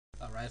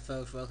Alright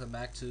folks, welcome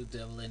back to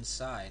Devil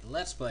Inside.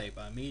 Let's play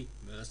by me,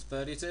 Mr.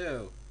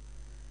 32.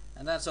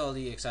 And that's all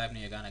the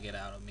excitement you're gonna get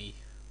out of me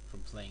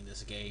from playing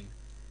this game.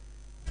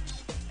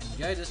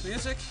 Enjoy this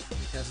music,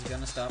 because it's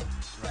gonna stop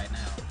right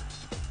now.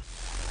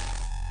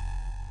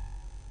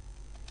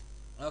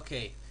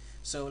 Okay,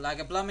 so like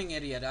a plumbing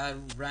idiot, I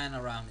ran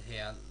around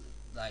here,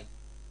 like,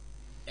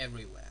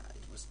 everywhere.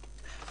 It was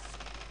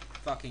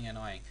fucking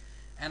annoying.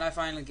 And I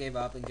finally gave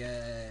up and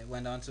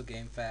went on to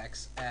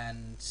GameFAQs,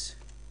 and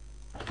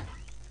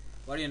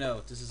what do you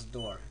know? This is a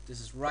door.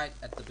 This is right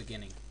at the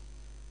beginning.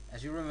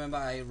 As you remember,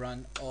 I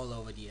ran all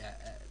over the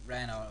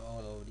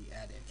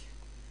attic.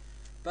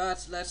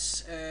 But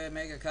let's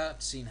make a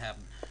cutscene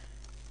happen.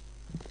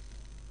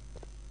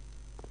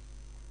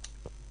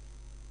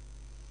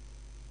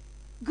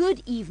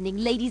 Good evening,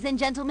 ladies and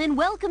gentlemen.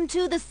 Welcome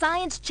to the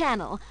Science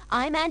Channel.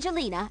 I'm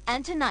Angelina,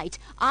 and tonight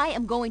I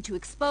am going to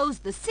expose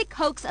the sick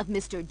hoax of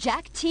Mr.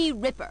 Jack T.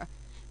 Ripper.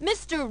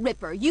 Mr.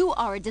 Ripper, you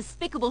are a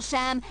despicable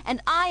sham,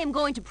 and I am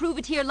going to prove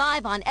it here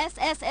live on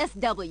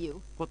SSSW.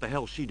 What the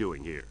hell's she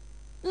doing here?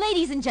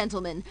 Ladies and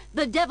gentlemen,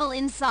 the devil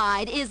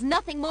inside is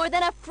nothing more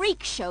than a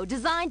freak show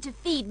designed to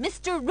feed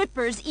Mr.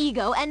 Ripper's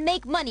ego and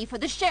make money for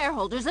the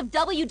shareholders of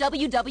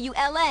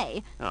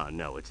WWWLA. Oh,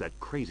 no, it's that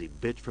crazy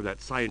bitch from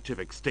that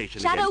scientific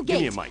station Shadow again. Give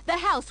me a Gate, mic. the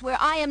house where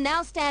I am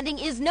now standing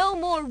is no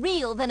more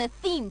real than a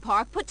theme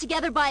park put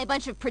together by a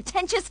bunch of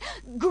pretentious,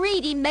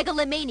 greedy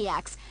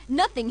megalomaniacs.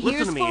 Nothing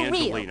here's Listen to for me,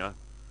 real. Angelina.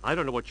 I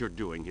don't know what you're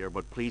doing here,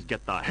 but please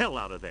get the hell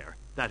out of there.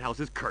 That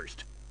house is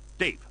cursed.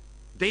 Dave,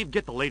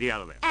 get the lady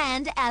out of there.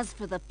 And as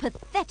for the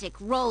pathetic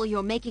role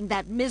you're making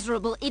that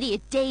miserable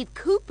idiot Dave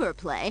Cooper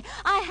play,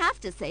 I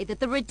have to say that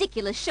the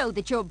ridiculous show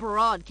that you're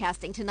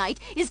broadcasting tonight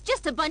is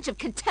just a bunch of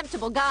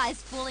contemptible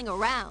guys fooling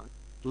around.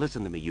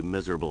 Listen to me, you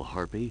miserable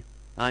harpy.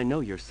 I know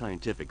your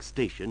scientific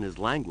station is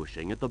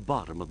languishing at the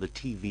bottom of the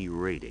TV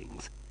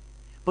ratings.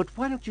 But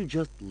why don't you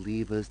just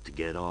leave us to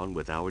get on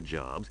with our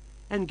jobs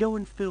and go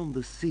and film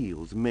the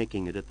seals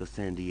making it at the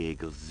San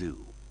Diego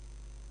Zoo?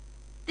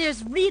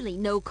 There's really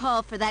no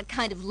call for that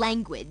kind of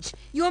language.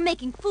 You're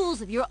making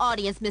fools of your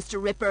audience,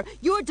 Mr. Ripper.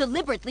 You're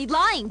deliberately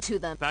lying to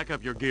them. Back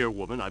up your gear,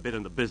 woman. I've been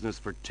in the business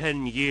for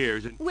 10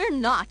 years and... We're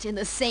not in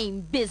the same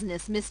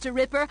business, Mr.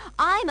 Ripper.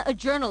 I'm a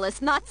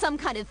journalist, not some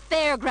kind of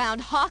fairground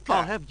hawker.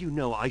 I'll have you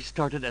know I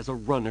started as a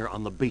runner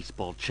on the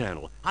baseball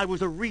channel. I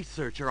was a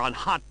researcher on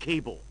hot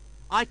cable.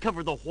 I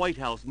covered the White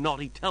House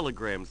naughty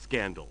telegram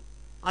scandal.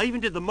 I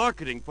even did the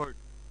marketing for...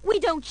 We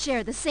don't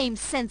share the same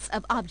sense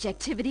of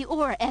objectivity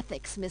or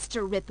ethics,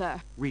 Mr.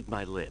 Ripper. Read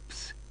my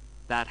lips.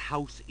 That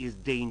house is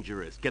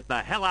dangerous. Get the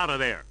hell out of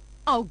there.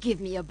 Oh,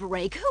 give me a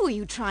break. Who are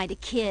you trying to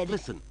kid?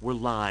 Listen, we're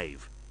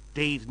live.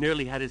 Dave's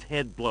nearly had his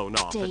head blown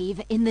off. Dave,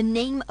 in the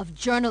name of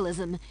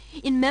journalism,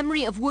 in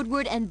memory of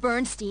Woodward and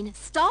Bernstein,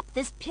 stop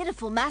this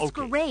pitiful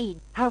masquerade. Okay.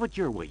 Have it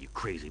your way, you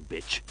crazy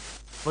bitch.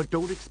 But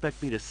don't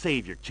expect me to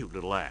save your cute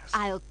little ass.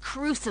 I'll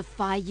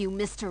crucify you,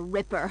 Mr.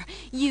 Ripper.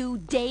 You,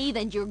 Dave,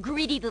 and your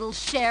greedy little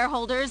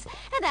shareholders.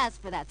 And as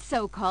for that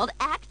so-called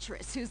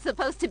actress who's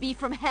supposed to be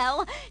from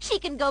hell, she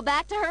can go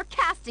back to her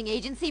casting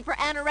agency for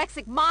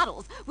anorexic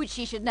models, which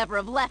she should never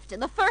have left in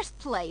the first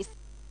place.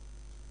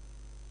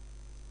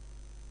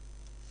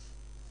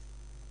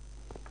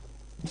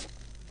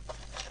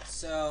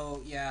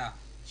 So, yeah,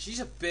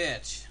 she's a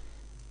bitch.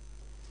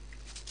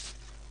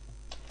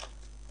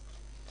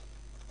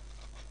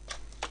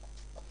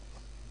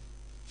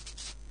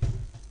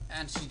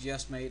 And she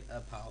just made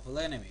a powerful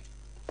enemy.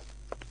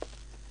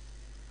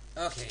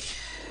 Okay.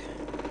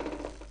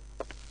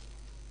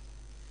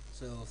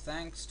 So,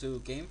 thanks to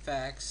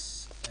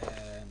GameFAQs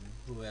and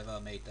whoever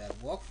made that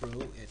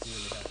walkthrough, it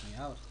really helped me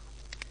out.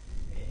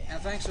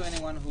 And thanks to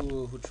anyone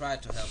who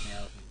tried to help me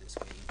out in this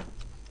game.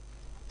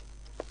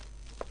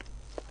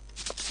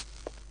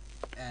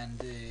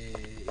 And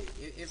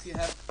if you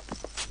have...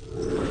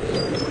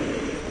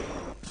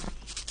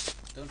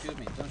 Don't shoot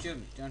me, don't shoot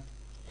me, don't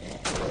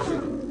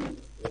shoot me.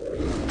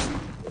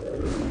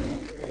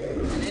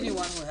 And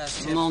anyone who has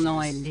tips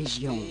in this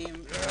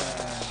game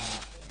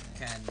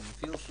can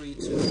feel free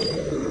to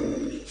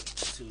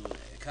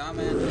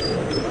comment,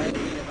 write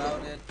me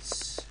about it.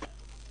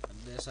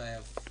 Unless I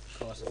have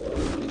caused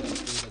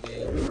the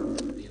game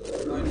to be a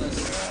little pointless.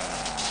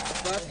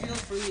 But feel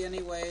free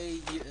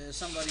anyway.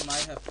 Somebody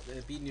might have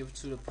beaten you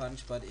to the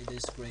punch, but it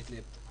is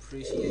greatly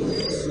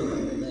appreciated. So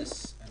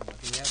this, and what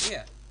do we have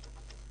here?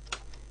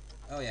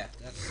 Oh yeah,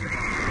 that's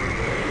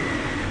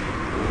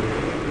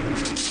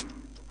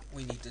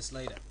we need this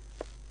later.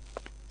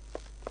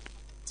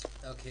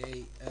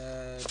 Okay,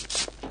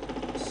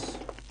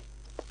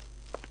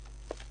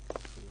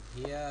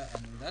 here,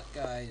 and that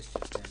guy is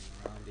just standing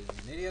around being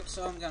an idiot,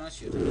 so I'm gonna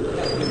shoot him.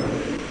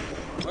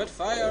 Quit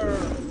fire!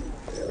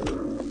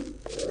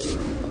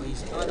 Oh,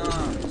 he's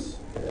unarmed.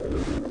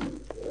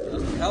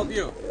 Doesn't help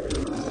you.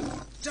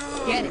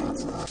 Get it.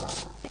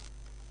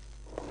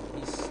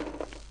 He's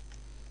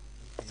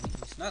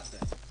not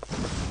dead.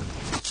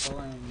 He's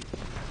following.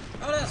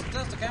 Oh,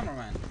 that's the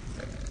cameraman.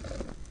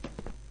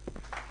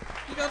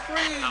 He got free.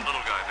 That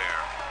little guy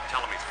there.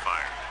 Tell him he's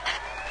fired.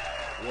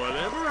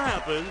 whatever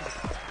happens,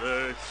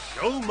 the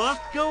show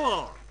must go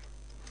on.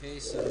 Okay,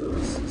 so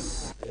this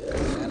is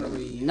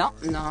battery. No,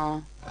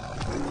 no.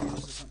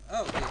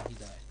 Oh, okay, he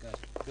died.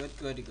 Good.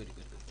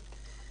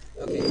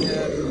 Okay,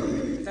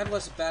 that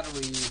was a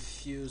battery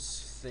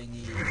fuse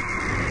thingy.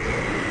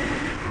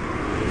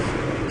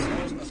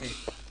 Okay,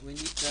 we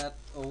need that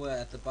over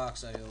at the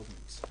box I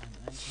opened. And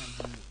I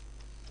can...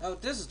 Oh,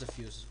 this is the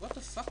fuses. What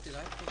the fuck did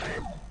I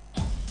pick?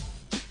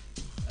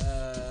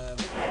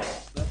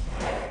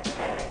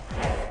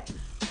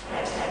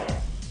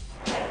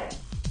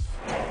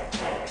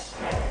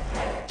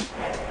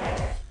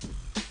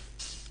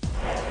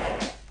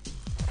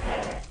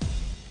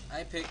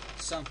 I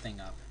picked something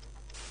up.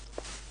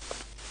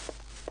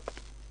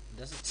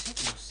 There's a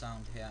ticking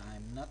sound here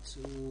I'm not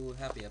too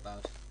happy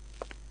about.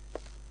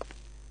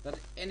 But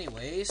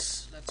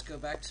anyways, let's go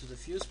back to the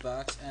fuse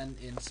box and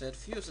insert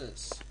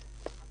fuses.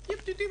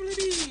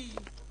 Yip-de-dee-dee-dee!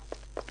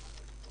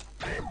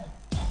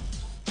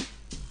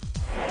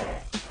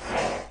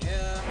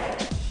 Yeah,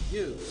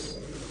 fuse.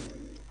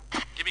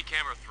 Give me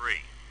camera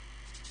 3.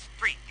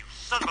 3, you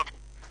son of a...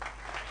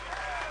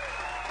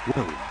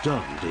 Well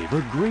done,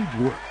 David. Great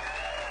work.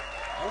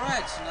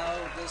 Alright, so now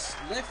this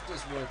lift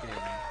is working.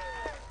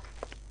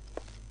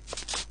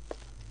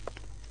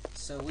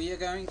 So we are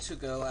going to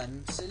go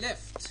and the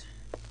lift.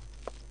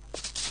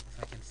 If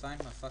I can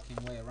find my fucking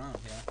way around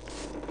here.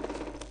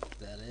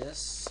 That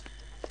is.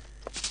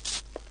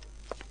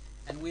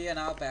 And we are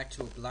now back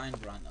to a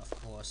blind run, of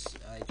course.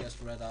 I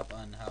just read up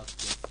on how to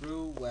get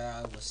through where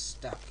I was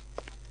stuck.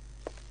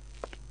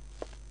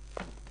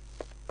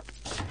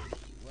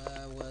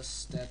 Where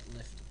was that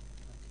lift?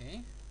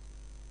 Okay.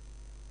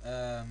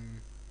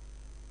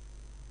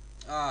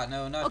 Ah,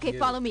 no, not Okay, you.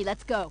 follow me.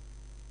 Let's go.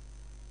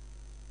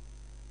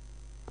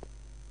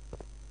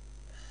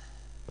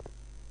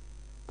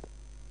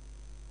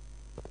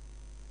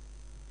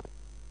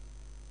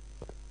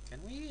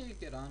 Can we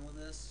get on with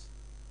this?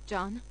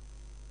 John?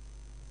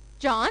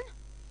 John?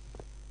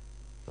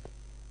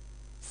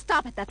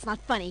 Stop it. That's not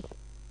funny.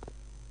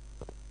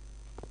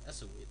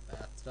 That's a weird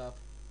bathtub.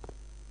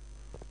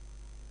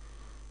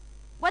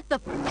 What the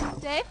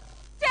f... Dave?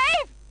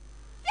 Dave!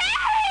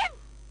 Dave!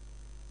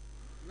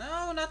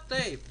 No, not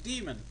Dave.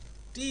 Demon.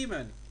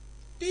 Demon.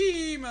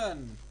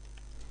 Demon!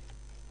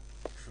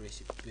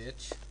 Crazy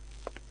bitch.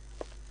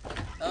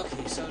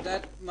 Okay, so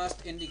that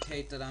must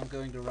indicate that I'm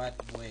going the right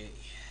way.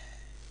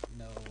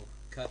 No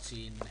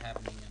cutscene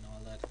happening and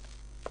all that.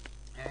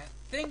 I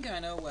think I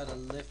know where the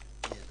lift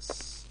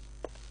is.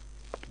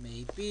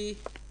 Maybe.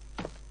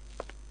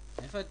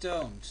 If I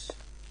don't,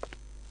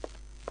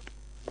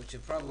 which I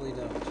probably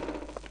don't,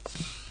 let's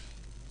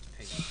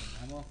pick up some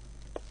ammo.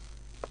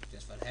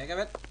 Just for the heck of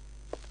it.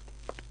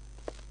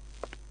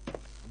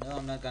 No,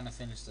 I'm not gonna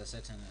finish the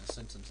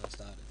sentence I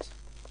started.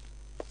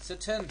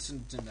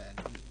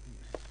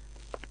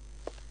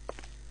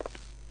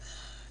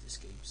 This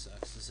game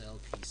sucks. This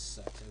LP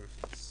sucks.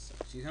 Everything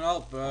sucks. You can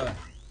all burn.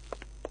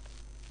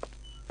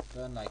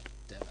 Burn like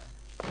devil.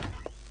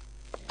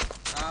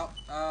 Ow!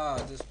 Oh,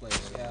 this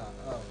place. Yeah.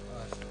 Oh.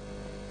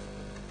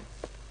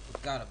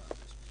 Forgot about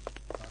this.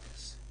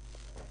 Fuckers.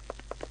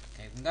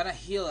 Okay, I'm gonna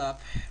heal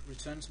up.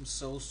 Return some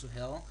souls to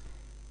hell.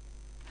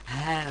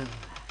 Hell.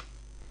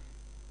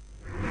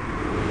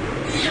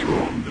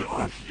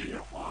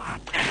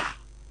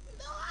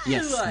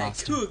 Yes, I like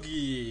master.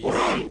 cookies.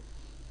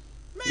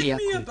 Make Yeah,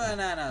 me a cool.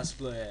 banana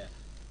split.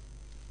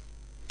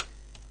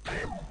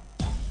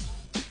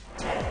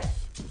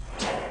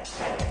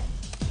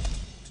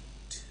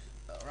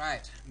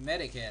 Alright,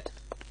 medikit.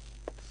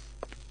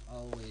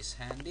 Always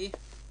handy.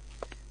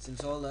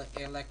 Since all the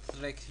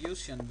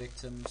electrocution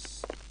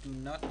victims do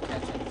not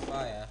catch on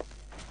fire.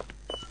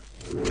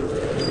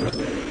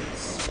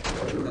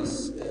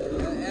 Because,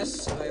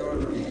 as I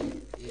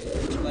already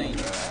explained,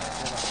 I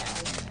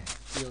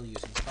can heal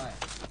using fire.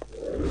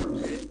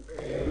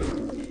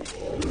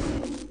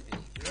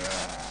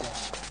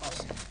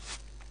 Awesome.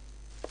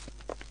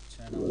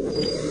 Turn on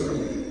this.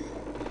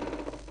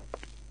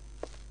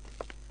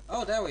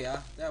 Oh, there we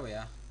are.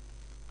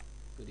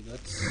 Goody good.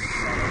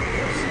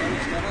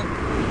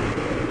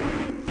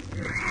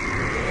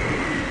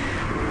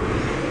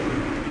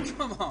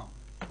 Come on.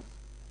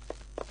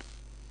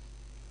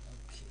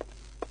 Okay.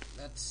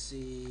 Let's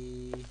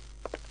see.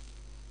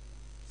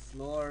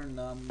 Floor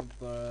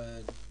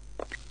number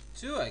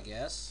 2, I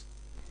guess.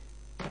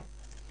 Okay.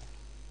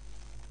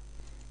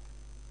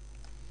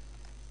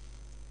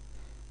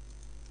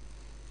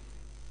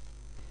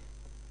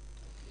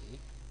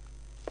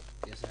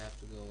 Guess I have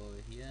to go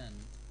over here and...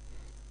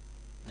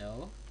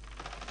 No?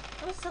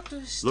 How the fuck do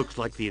I stop? Looks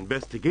like the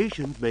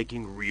investigation's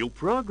making real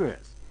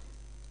progress.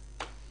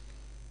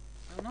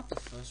 Oh, not the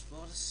first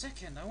floor, the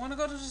second. I want to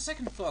go to the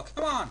second floor.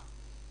 Come on!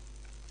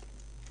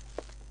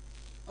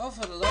 Oh,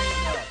 for the love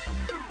of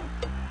God.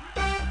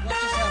 What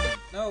just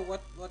happened? No,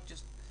 what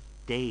just...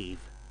 Dave,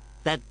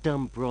 that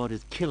dumb broad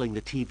is killing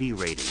the TV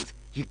ratings.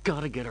 You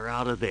gotta get her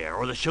out of there,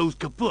 or the show's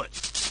kaput.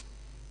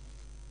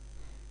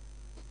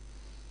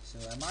 So,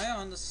 am I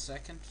on the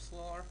second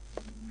floor?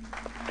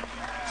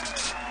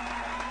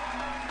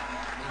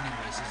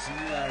 See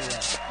you,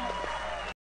 Ariel.